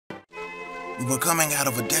We were coming out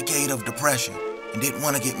of a decade of depression and didn't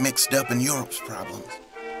want to get mixed up in Europe's problems.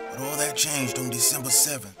 But all that changed on December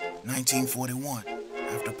 7th, 1941,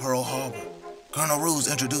 after Pearl Harbor. Colonel Ruse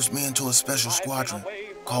introduced me into a special squadron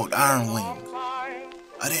called Iron Wings.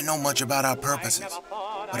 I didn't know much about our purposes,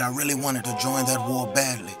 but I really wanted to join that war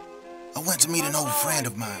badly. I went to meet an old friend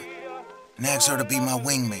of mine and asked her to be my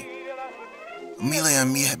wingmate. Amelia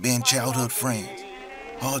and me had been childhood friends.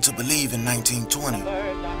 Hard to believe in 1920.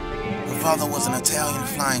 Her father was an Italian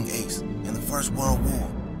flying ace in the First World War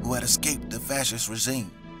who had escaped the fascist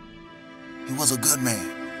regime. He was a good man,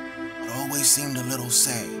 but always seemed a little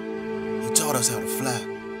sad. He taught us how to fly.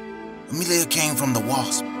 Amelia came from the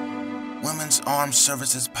WASP, Women's Armed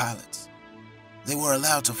Services Pilots. They were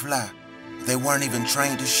allowed to fly, but they weren't even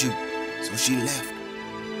trained to shoot, so she left.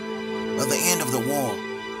 By the end of the war,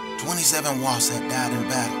 27 WASPs had died in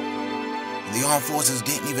battle, and the armed forces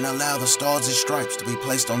didn't even allow the Stars and Stripes to be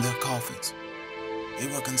placed on their coffins. They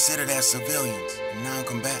were considered as civilians and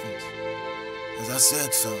non-combatants. As I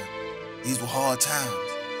said, son, these were hard times.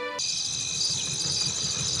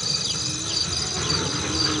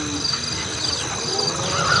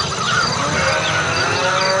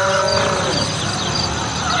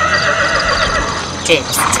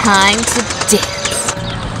 It's time to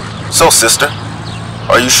dance. So, sister,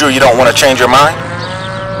 are you sure you don't want to change your mind?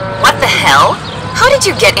 What the hell? How did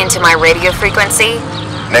you get into my radio frequency?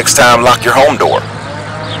 Next time, lock your home door.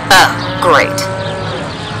 Oh, great.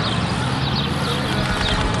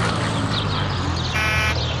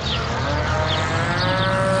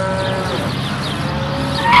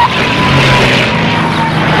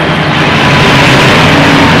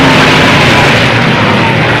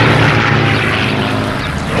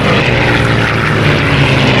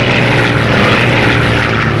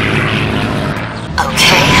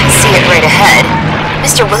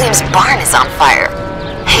 Mr. Williams' barn is on fire.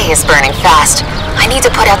 Hay is burning fast. I need to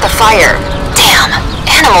put out the fire. Damn!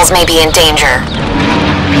 Animals may be in danger.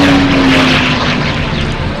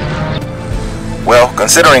 Well,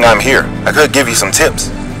 considering I'm here, I could give you some tips.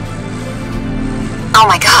 Oh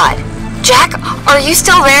my god. Jack, are you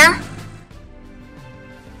still there?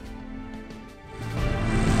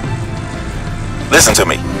 Listen to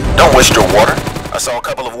me. Don't waste your water. I saw a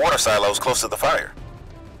couple of water silos close to the fire.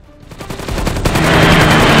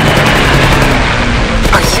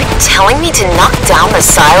 Are you telling me to knock down the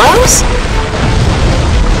silos?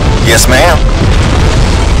 Yes, ma'am.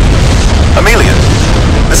 Amelia,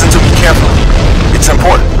 listen to me carefully. It's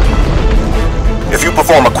important. If you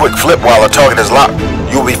perform a quick flip while a target is locked,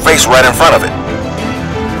 you will be faced right in front of it.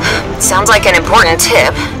 Sounds like an important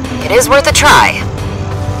tip. It is worth a try.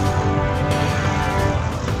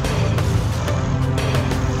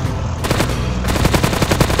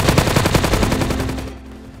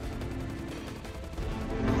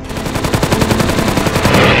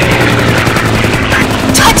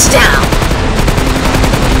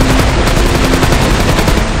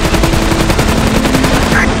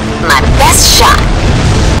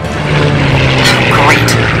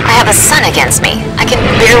 The sun against me. I can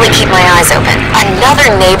barely keep my eyes open. Another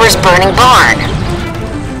neighbor's burning barn.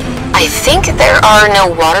 I think there are no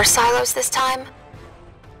water silos this time.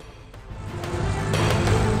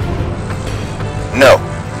 No.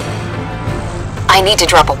 I need to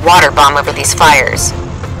drop a water bomb over these fires.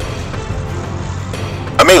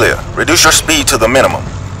 Amelia, reduce your speed to the minimum.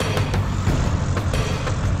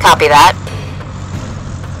 Copy that.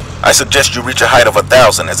 I suggest you reach a height of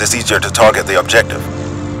 1,000 as it's easier to target the objective.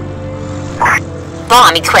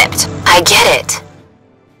 Bomb equipped. I get it.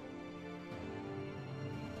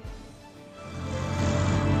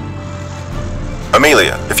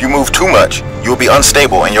 Amelia, if you move too much, you will be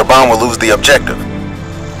unstable and your bomb will lose the objective.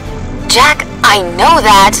 Jack, I know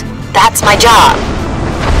that. That's my job.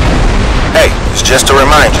 Hey, it's just to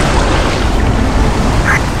remind you.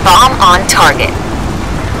 Bomb on target.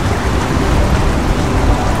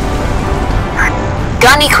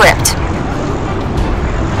 Gun equipped.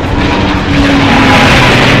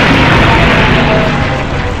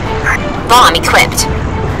 Bomb equipped.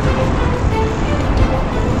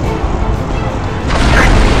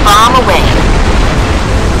 Bomb away.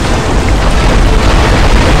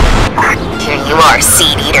 Here you are,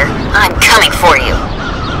 Seed Eater. I'm coming for you.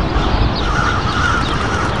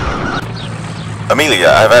 Amelia,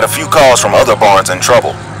 I've had a few calls from other barns in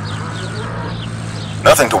trouble.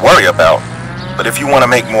 Nothing to worry about, but if you want to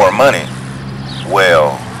make more money,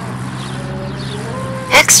 well...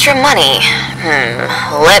 Extra money?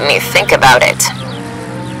 Let me think about it.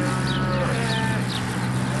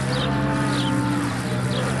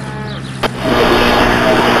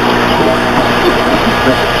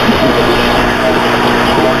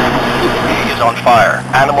 on fire.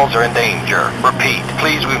 Animals are in danger. Repeat,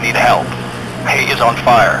 please, we need help. Hay is on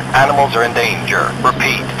fire. Animals are in danger.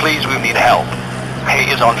 Repeat, please, we need help. Hay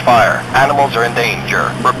is on fire. Animals are in danger.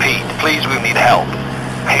 Repeat, please, we need help.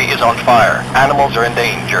 Hay is on fire. Animals are in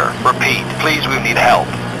danger. Repeat, please, we need help.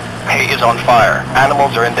 Hay is on fire.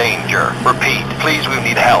 Animals are in danger. Repeat, please, we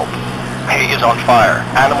need help. Hay is on fire.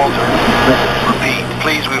 Animals are in danger. Repeat,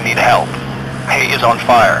 please, we need help. Hay is on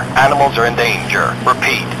fire. Animals are in danger.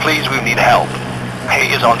 Repeat, please, we need help. Hay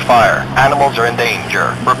is on fire. Animals are in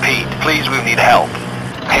danger. Repeat, please, we need help.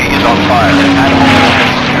 Hay is on fire. Animals are in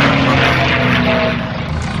danger.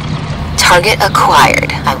 Target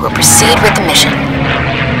acquired. I will proceed with the mission.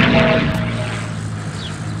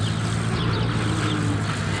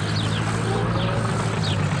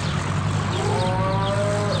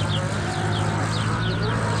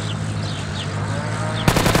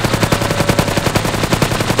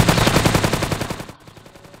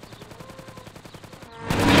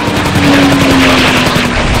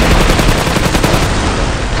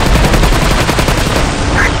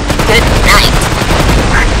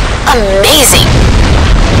 Amazing!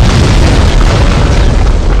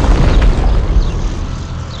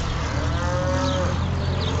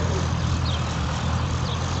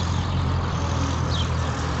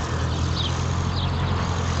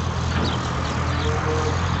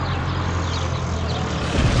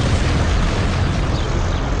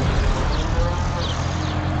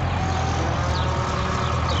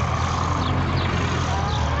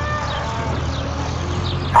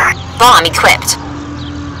 Bomb equipped.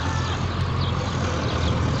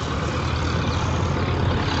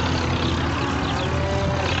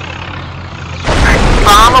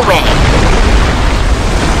 Bomb away.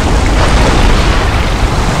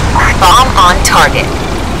 Bomb on target.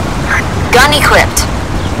 Gun equipped.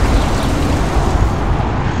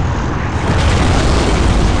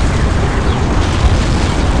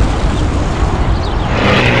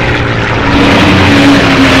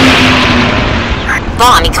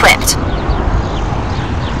 Bomb equipped.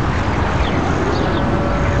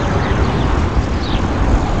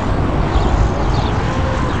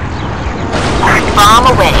 Bomb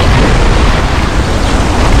away.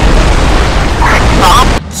 Bomb?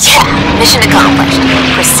 Yeah! Mission accomplished.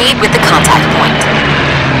 Proceed with the contact point.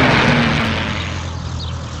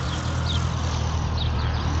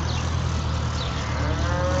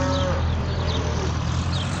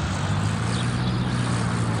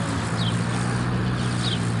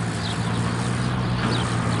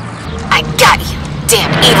 I got you.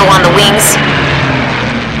 Damn evil on the wings.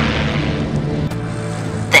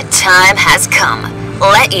 The time has come.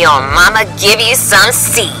 Let your mama give you some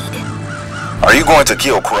seed. Are you going to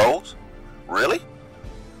kill crows? Really?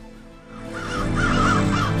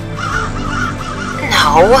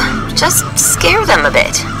 No, just scare them a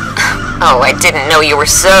bit. Oh, I didn't know you were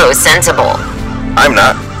so sensible. I'm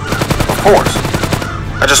not. Of course.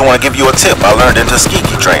 I just want to give you a tip I learned in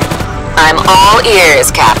Tuskegee training. I'm all ears,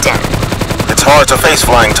 Captain. It's hard to face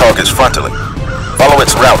flying targets frontally. Follow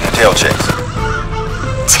its route and tail chase.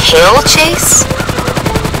 Tail chase?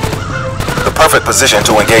 The perfect position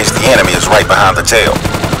to engage the enemy is right behind the tail.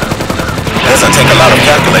 It doesn't take a lot of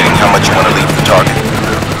calculating how much you want to leave the target.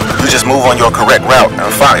 You just move on your correct route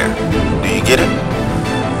and fire. Do you get it?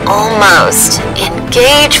 Almost.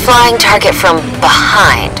 Engage flying target from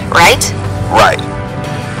behind, right? Right.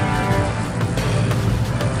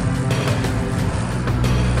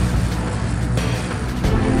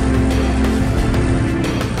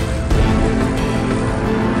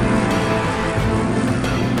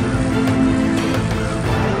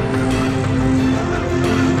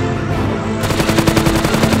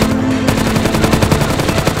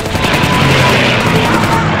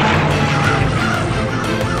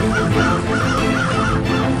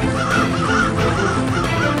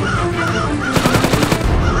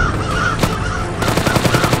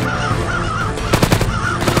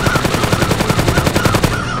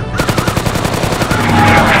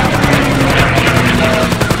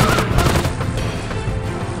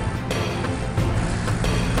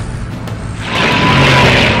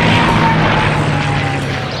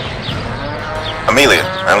 Amelia,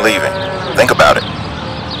 I'm leaving. Think about it.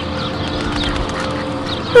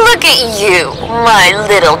 Look at you, my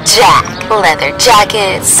little Jack. Leather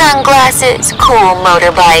jacket, sunglasses, cool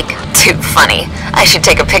motorbike. Too funny. I should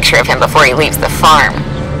take a picture of him before he leaves the farm.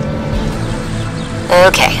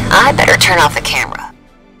 Okay, I better turn off the camera.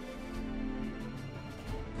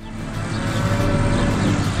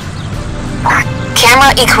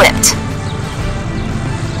 Camera equipped.